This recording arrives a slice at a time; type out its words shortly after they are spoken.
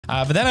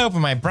But then I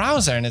open my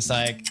browser and it's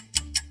like,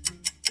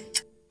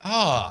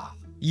 oh,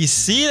 you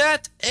see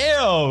that? Ew.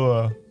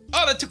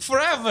 Oh, that took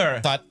forever. I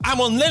thought, I'm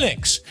on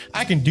Linux.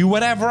 I can do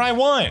whatever I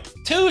want.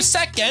 2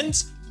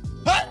 seconds.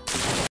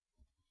 What?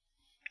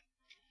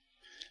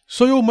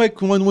 So you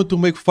want to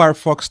make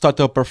Firefox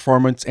startup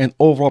performance and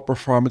overall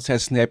performance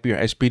as snappier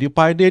as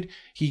PewDiePie did.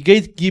 He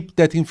gatekeep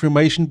that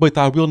information, but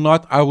I will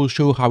not. I will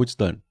show how it's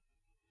done.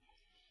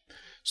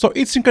 So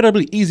it's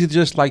incredibly easy,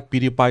 just like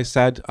PewDiePie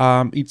said.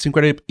 It's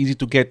incredibly easy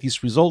to get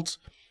these results.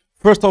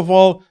 First of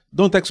all,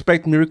 don't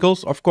expect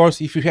miracles. Of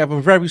course, if you have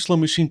a very slow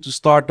machine to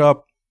start,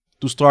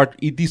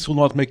 this will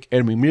not make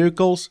any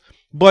miracles.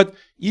 But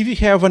if you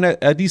have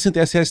a decent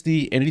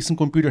SSD and a decent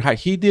computer like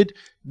he did,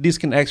 this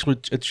can actually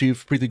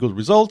achieve pretty good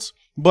results.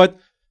 But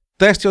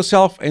test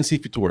yourself and see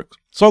if it works.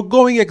 So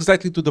going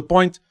exactly to the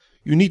point,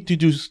 you need to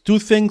do 2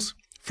 things.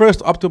 First,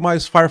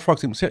 optimize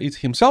Firefox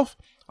himself.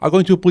 I'm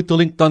going to put the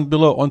link down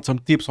below on some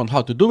tips on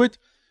how to do it.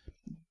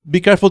 Be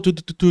careful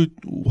to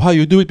how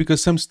you do it,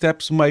 because some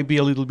steps might be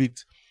a little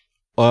bit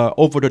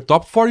over the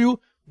top for you,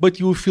 but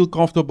you will feel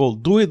comfortable.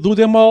 Do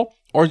them all,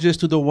 or just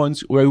do the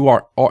ones where you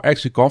are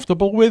actually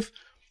comfortable with.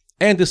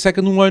 And the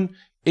second one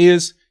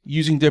is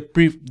using the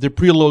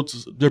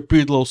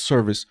preload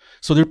service.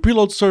 So the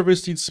preload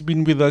service, it's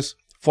been with us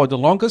for the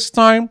longest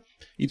time.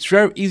 It's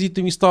very easy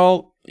to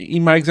install.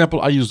 In my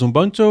example, I use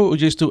Ubuntu.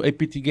 Just do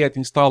apt-get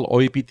install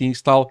or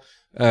apt-install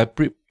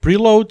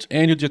preload,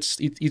 and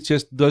it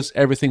just does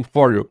everything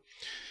for you.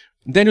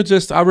 Then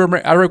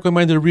I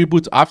recommend a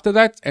reboot after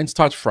that and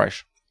start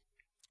fresh.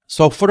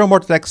 So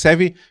furthermore, tech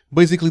savvy,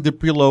 basically the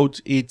preload,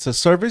 it's a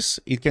service.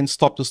 It can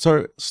stop the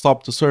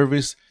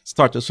service,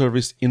 start the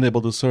service,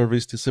 enable the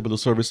service, disable the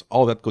service,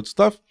 all that good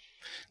stuff.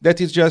 That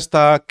is just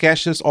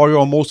caches or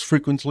your most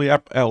frequently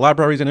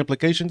libraries and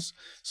applications.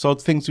 So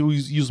things you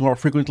use more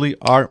frequently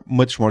are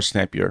much more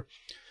snappier.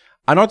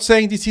 I'm not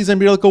saying this is a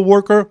miracle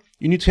worker.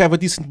 You need to have a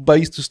decent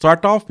base to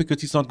start off,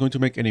 because it's not going to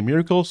make any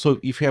miracles. So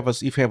if you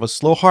have a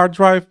slow hard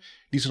drive,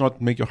 this will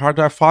not make your hard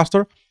drive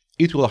faster.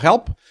 It will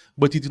help,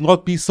 but it will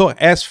not be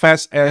as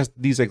fast as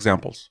these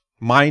examples,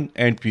 mine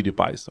and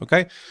PewDiePie's.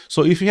 Okay,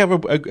 so if you have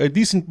a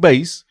decent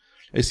base,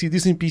 a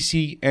decent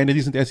PC and a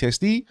decent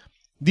SSD,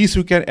 this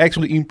you can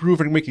actually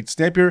improve and make it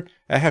snappier.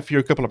 I have here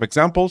a couple of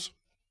examples.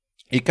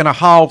 It kind of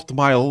halved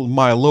my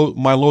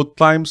load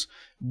times,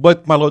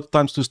 but my load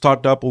times to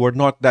start up were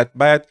not that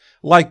bad.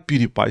 Like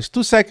PewDiePie's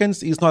 2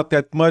 seconds is not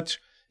that much.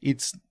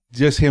 It's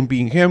just him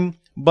being him,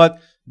 but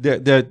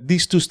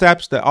these 2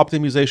 steps, the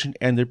optimization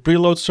and the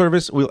preload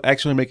service, will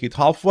actually make it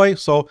halfway.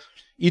 So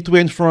it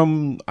went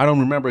from, I don't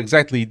remember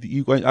exactly,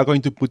 you are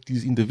going to put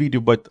this in the video,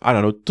 but I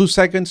don't know, 2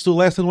 seconds to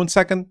less than 1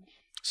 second.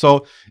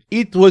 So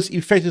it was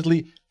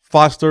effectively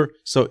faster.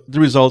 So the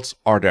results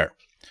are there.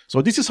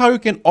 So this is how you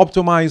can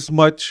optimize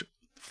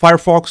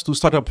Firefox to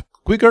start up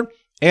quicker.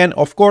 And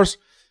of course,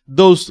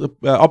 those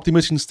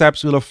optimization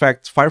steps will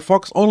affect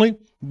Firefox only,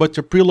 but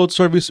the preload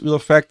service will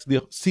affect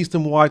the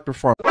system-wide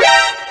performance.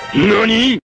 NANI?